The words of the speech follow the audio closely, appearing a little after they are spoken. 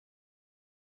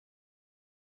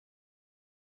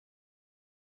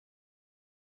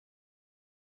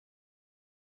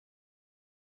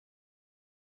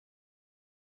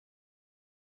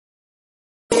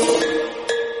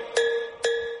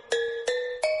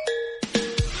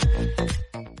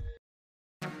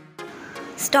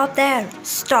Stop there!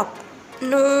 Stop!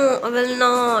 No, I will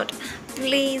not.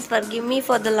 Please forgive me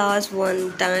for the last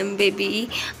one time, baby.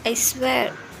 I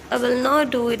swear, I will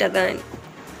not do it again.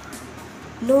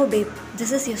 No, babe,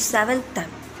 this is your seventh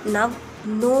time. Now,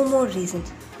 no more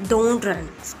reasons. Don't run.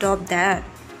 Stop there.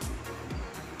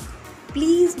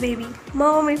 Please, baby.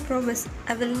 Mom, I promise.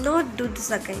 I will not do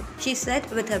this again, she said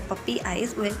with her puppy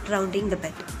eyes while rounding the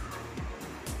bed.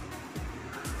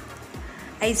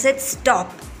 I said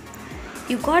stop.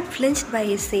 You got flinched by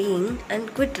his saying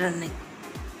and quit running.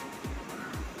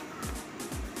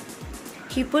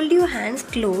 He pulled your hands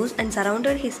close and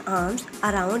surrounded his arms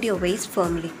around your waist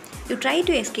firmly. You tried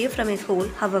to escape from his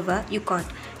hold, however, you can't.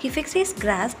 He fixed his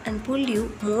grasp and pulled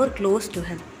you more close to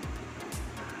him.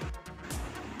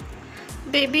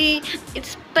 Baby,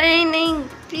 it's paining.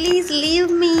 Please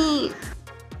leave me.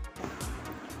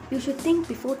 You should think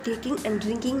before taking and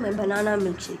drinking my banana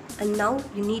milkshake. And now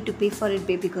you need to pay for it,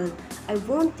 baby girl. I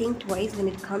won't think twice when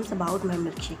it comes about my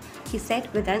milkshake, he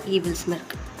said with an evil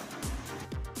smirk.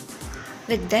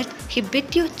 With that, he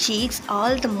bit your cheeks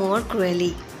all the more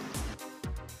cruelly.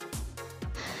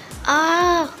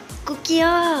 Ah,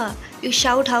 Kukia! You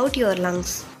shout out your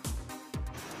lungs.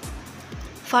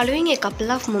 Following a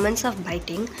couple of moments of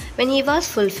biting, when he was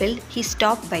fulfilled, he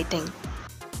stopped biting.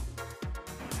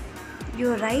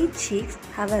 Your right cheeks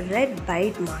have a red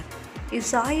bite mark. You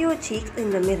saw your cheeks in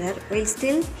the mirror while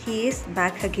still he is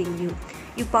back hugging you.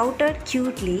 You pouted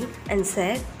cutely and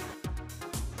said,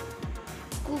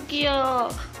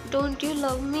 Kukia, don't you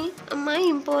love me? Am I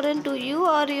important to you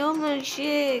or your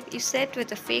milkshake? You said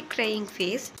with a fake crying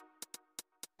face.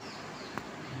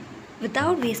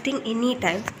 Without wasting any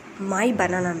time, my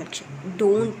banana milkshake.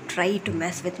 Don't try to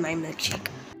mess with my milkshake,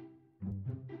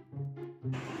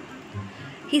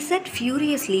 he said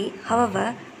furiously.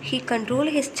 However, he controlled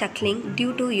his chuckling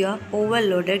due to your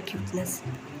overloaded cuteness.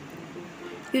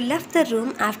 You left the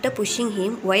room after pushing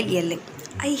him while yelling,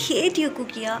 I hate you,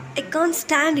 Kukia. I can't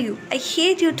stand you. I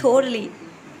hate you totally.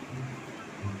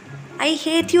 I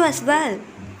hate you as well.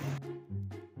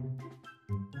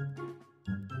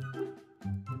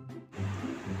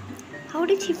 How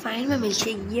did she find my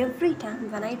milkshake every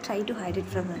time when I try to hide it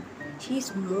from her? She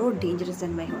is more dangerous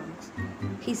than my hormones,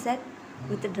 he said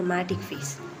with a dramatic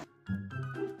face.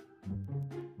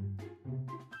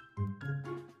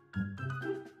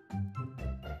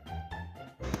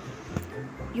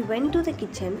 You went to the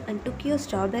kitchen and took your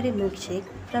strawberry milkshake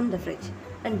from the fridge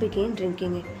and began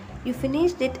drinking it. You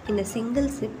finished it in a single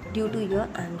sip due to your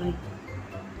anger.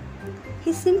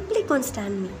 He simply can't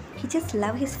stand me. He just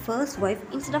loves his first wife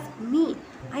instead of me.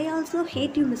 I also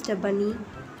hate you, Mr. Bunny.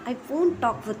 I won't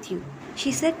talk with you.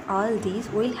 She said all these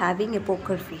while having a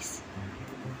poker face.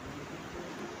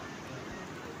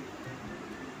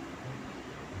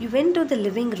 You went to the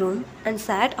living room and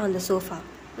sat on the sofa.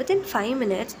 Within 5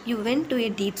 minutes, you went to a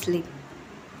deep sleep.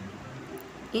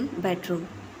 In bedroom.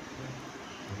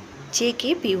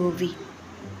 JK POV.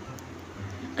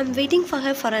 I'm waiting for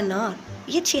her for an hour,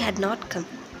 yet she had not come.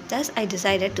 Thus I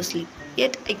decided to sleep,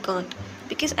 yet I can't,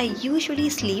 because I usually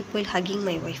sleep while hugging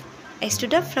my wife. I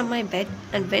stood up from my bed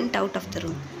and went out of the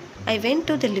room. I went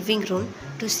to the living room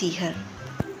to see her.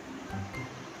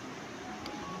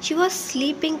 She was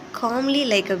sleeping calmly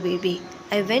like a baby.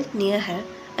 I went near her.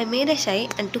 I made a shy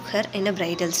and took her in a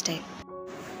bridal style.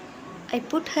 I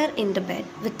put her in the bed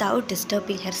without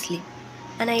disturbing her sleep,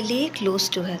 and I lay close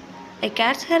to her. I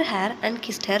catched her hair and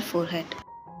kissed her forehead.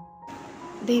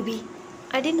 Baby,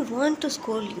 I didn't want to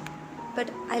scold you,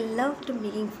 but I loved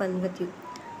making fun with you.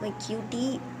 My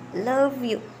cutie, love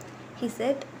you, he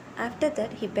said. After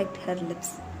that, he pecked her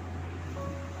lips.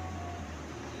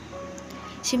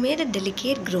 She made a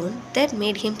delicate groan that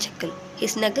made him chuckle. He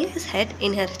snuggled his head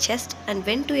in her chest and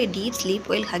went to a deep sleep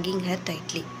while hugging her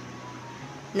tightly.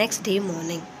 Next day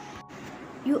morning.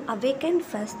 You awakened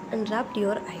first and rubbed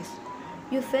your eyes.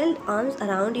 You felt arms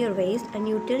around your waist and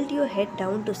you tilted your head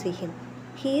down to see him.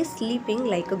 He is sleeping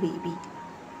like a baby.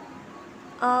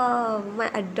 Oh, my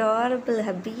adorable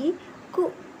hubby.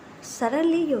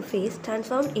 Suddenly your face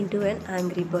transformed into an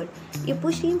angry bird. You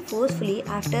pushed him forcefully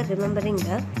after remembering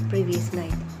the previous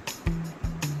night.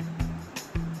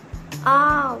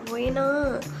 Ah,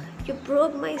 Vena, you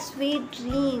broke my sweet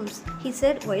dreams, he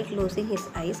said while closing his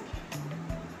eyes.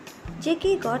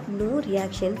 JK got no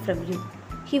reaction from you.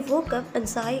 He woke up and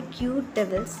saw a cute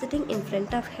devil sitting in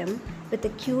front of him with a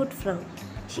cute frown.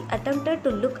 She attempted to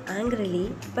look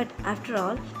angrily, but after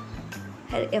all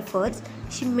her efforts,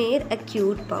 she made a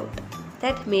cute pout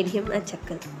that made him a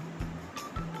chuckle.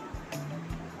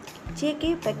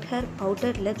 JK pecked her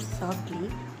pouted lips softly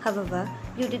However,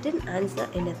 you didn't answer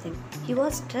anything. He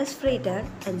was stress-frightened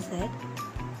and said,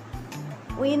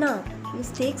 Vena,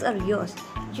 mistakes are yours.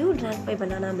 You drank my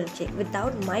banana milkshake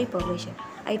without my permission.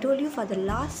 I told you for the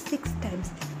last 6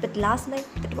 times, but last night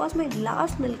that was my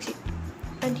last milkshake.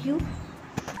 And you?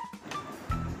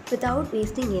 Without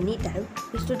wasting any time,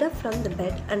 you stood up from the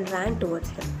bed and ran towards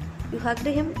him. You hugged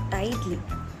him tightly.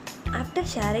 After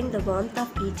sharing the warmth of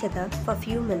each other for a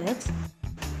few minutes,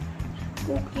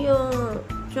 Kukia,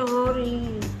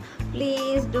 sorry.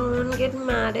 Please don't get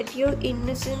mad at your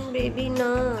innocent baby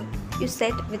now, you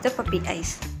said with the puppy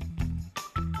eyes.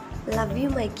 Love you,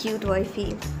 my cute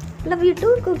wifey. Love you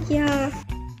too, Kukia.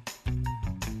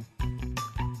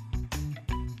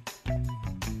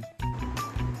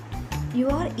 You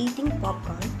are eating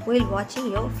popcorn while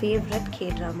watching your favorite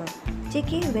K-drama.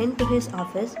 JK went to his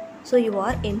office, so you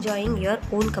are enjoying your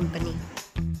own company.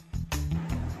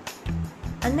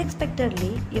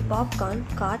 Unexpectedly, your popcorn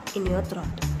caught in your throat.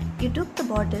 You took the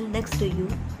bottle next to you,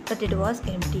 but it was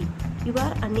empty. You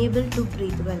are unable to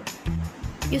breathe well.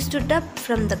 You stood up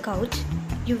from the couch.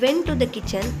 You went to the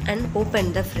kitchen and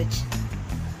opened the fridge.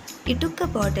 You took a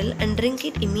bottle and drank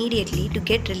it immediately to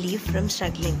get relief from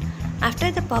struggling.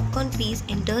 After the popcorn piece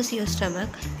enters your stomach,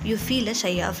 you feel a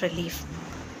sigh of relief.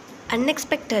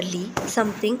 Unexpectedly,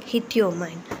 something hit your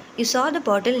mind. You saw the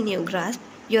bottle in your grasp.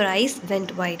 Your eyes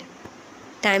went wide.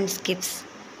 Time skips.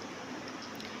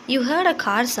 You heard a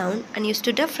car sound and you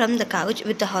stood up from the couch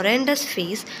with a horrendous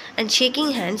face and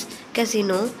shaking hands because you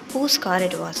know whose car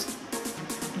it was.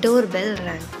 Doorbell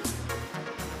rang.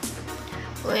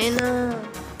 Vena,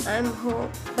 I'm home.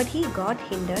 But he got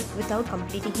hindered without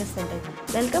completing his sentence.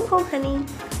 Welcome home, honey,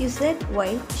 you said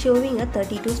while showing a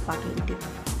 32 sparkling teeth.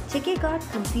 JK got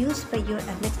confused by your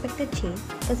unexpected change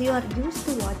because you are used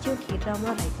to watch your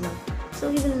K-drama right now. So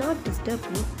he will not disturb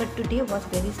you, but today was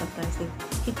very surprising.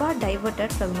 He got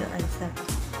diverted from your answer.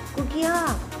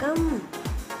 Kukia, come.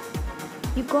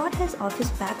 You got his office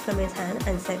bag from his hand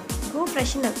and said, go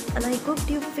freshen up and I cooked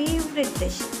your favorite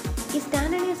dish. He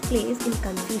stand in his place in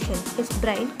confusion. His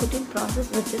brain couldn't process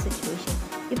with the situation.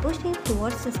 You pushed him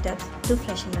towards the steps to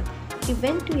freshen up. He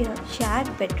went to a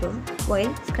shared bedroom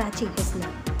while scratching his neck.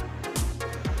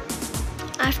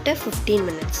 After 15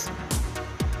 minutes,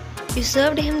 you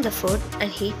served him the food and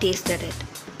he tasted it.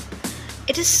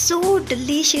 It is so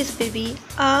delicious, baby.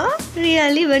 Ah,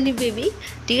 really, bunny baby?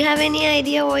 Do you have any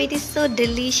idea why it is so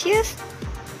delicious?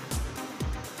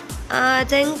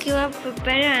 Thank you have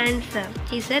prepared an answer,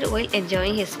 he said while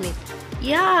enjoying his meal.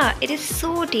 Yeah, it is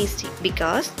so tasty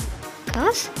because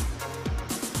I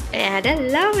add a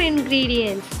love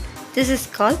ingredients. This is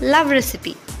called love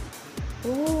recipe.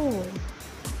 Oh,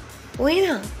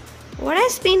 Vena, what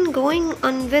has been going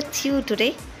on with you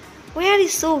today? Why are you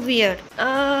so weird?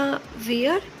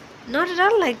 Weird? Not at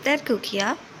all like that,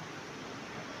 Kukia.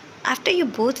 After you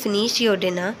both finished your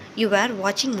dinner, you were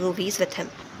watching movies with him.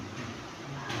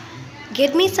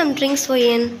 Get me some drinks for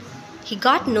Ian. He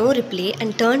got no reply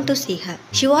and turned to see her.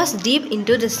 She was deep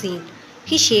into the scene.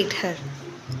 He shook her.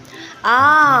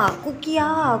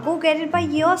 Kukia, go get it by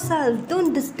yourself.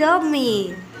 Don't disturb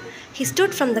me. He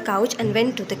stood from the couch and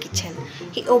went to the kitchen.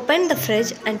 He opened the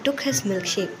fridge and took his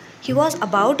milkshake. He was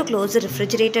about to close the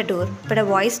refrigerator door, but a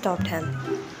voice stopped him.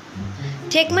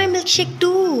 Take my milkshake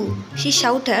too, she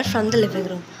shouted from the living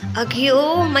room.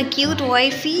 Agyo, my cute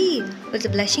wifey. With a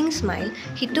blushing smile,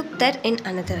 he took that in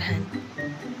another hand.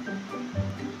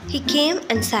 He came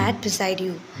and sat beside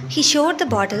you. He showed the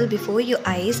bottle before your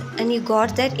eyes and you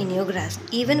got that in your grasp,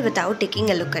 even without taking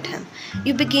a look at him.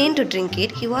 You began to drink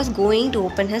it. He was going to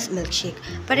open his milkshake,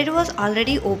 but it was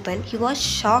already open. He was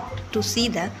shocked to see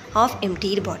the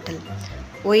half-emptied bottle.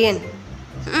 Oyen,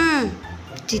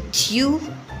 did you?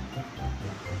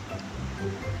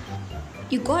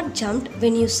 You got jumped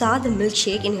when you saw the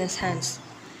milkshake in his hands.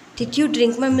 Did you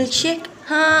drink my milkshake?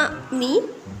 Me?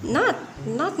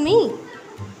 Not me.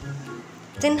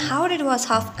 Then how did it was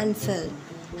half unfilled?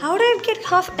 How did it get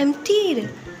half emptied?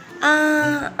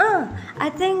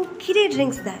 I think Kitty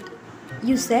drinks that,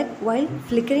 you said while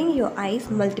flickering your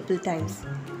eyes multiple times.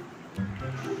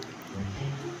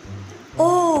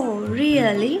 Oh,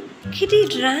 really? Kitty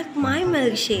drank my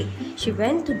milkshake. She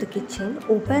went to the kitchen,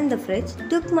 opened the fridge,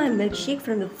 took my milkshake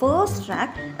from the first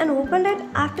rack and opened it.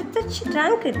 After that, she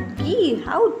drank it. Gee,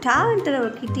 how talented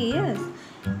our Kitty is.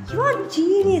 You are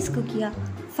genius, Kukia.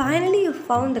 Finally, you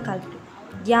found the culprit.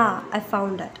 Yeah, I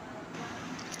found it.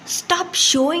 Stop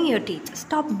showing your teeth.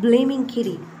 Stop blaming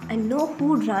Kitty. I know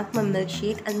who drank my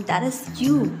milkshake and that is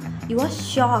you. You are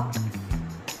shocked.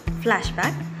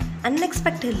 Flashback.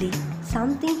 Unexpectedly,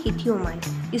 something hit your mind.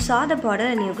 You saw the bottle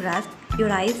in your grasp. Your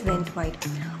eyes went wide.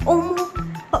 Oh,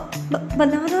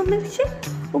 Banana milkshake?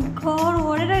 Oh god,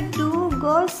 what did I do?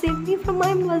 God, save me from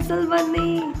my muscle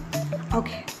bunny.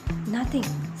 Okay, nothing.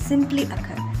 Simply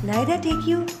occurred. Neither take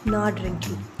you nor drink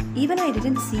you. Even I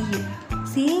didn't see you.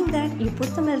 Seeing that, you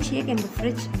put the milkshake in the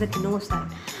fridge with no sign.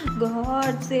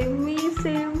 God, save me,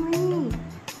 save me.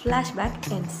 Flashback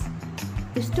ends.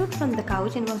 You stood from the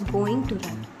couch and was going to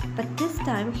run. But this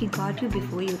time, he got you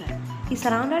before you ran. He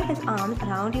surrounded his arms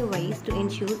around your waist to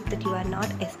ensure that you are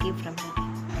not escaped from him.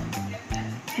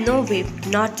 No, babe,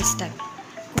 not this time.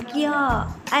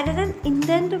 Yeah, I didn't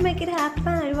intend to make it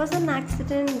happen. It was an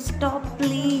accident. Stop,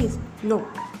 please. No,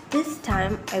 this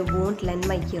time I won't lend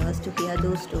my ears to hear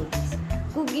those stories.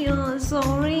 Kukia,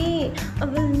 sorry. I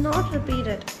will not repeat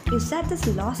it. You said this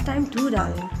last time too,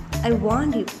 darling. I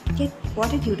warned you. Yet,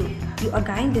 what did you do? You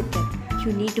again did that.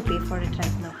 You need to pay for it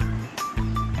right now.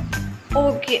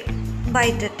 Okay,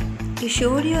 bite it. You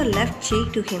showed your left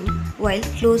cheek to him while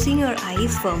closing your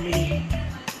eyes firmly.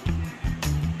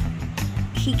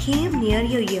 He came near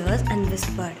your ears and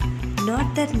whispered,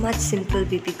 "Not that much, simple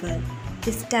baby girl.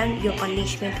 This time your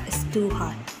punishment is too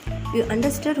hard." You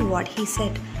understood what he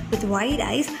said. With wide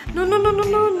eyes, "No,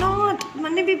 not!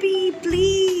 Bunny baby,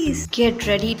 please! Get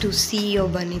ready to see your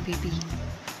bunny baby."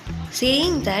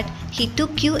 Saying that, he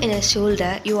took you in his shoulder.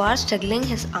 You are struggling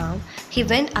his arm. He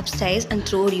went upstairs and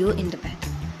threw you in the bed.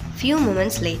 Few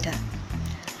moments later,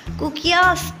 "Kukia,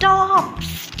 stop!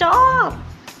 Stop!"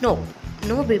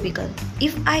 No, baby girl.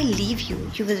 If I leave you,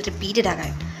 you will repeat it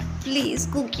again. Please,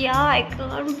 Kukia, I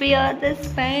can't bear this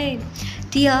pain.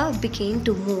 Tears began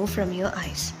to move from your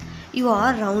eyes. You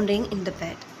are rounding in the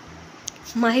bed.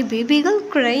 "My baby girl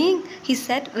crying," he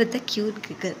said with a cute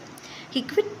giggle. He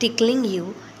quit tickling you.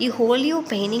 You hold your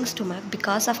paining stomach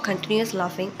because of continuous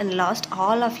laughing and lost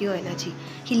all of your energy.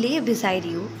 He lay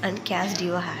beside you and kissed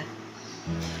your hair.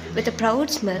 With a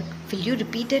proud smirk, "Will you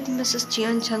repeat it, Mrs.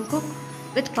 Chian Changkuk?"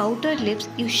 With pouted lips,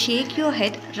 you shake your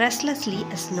head restlessly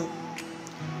as no.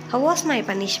 "How was my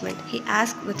punishment?" he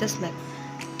asked with a smile.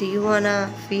 "Do you wanna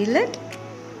feel it?"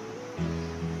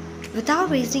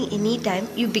 Without wasting any time,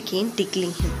 you began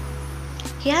tickling him.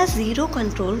 He has zero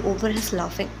control over his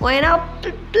laughing. "Why now?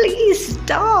 Please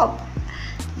stop!"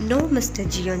 "No, Mr.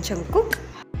 Jeon Jungkook."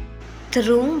 The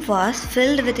room was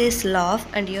filled with his laugh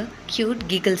and your cute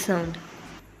giggle sound.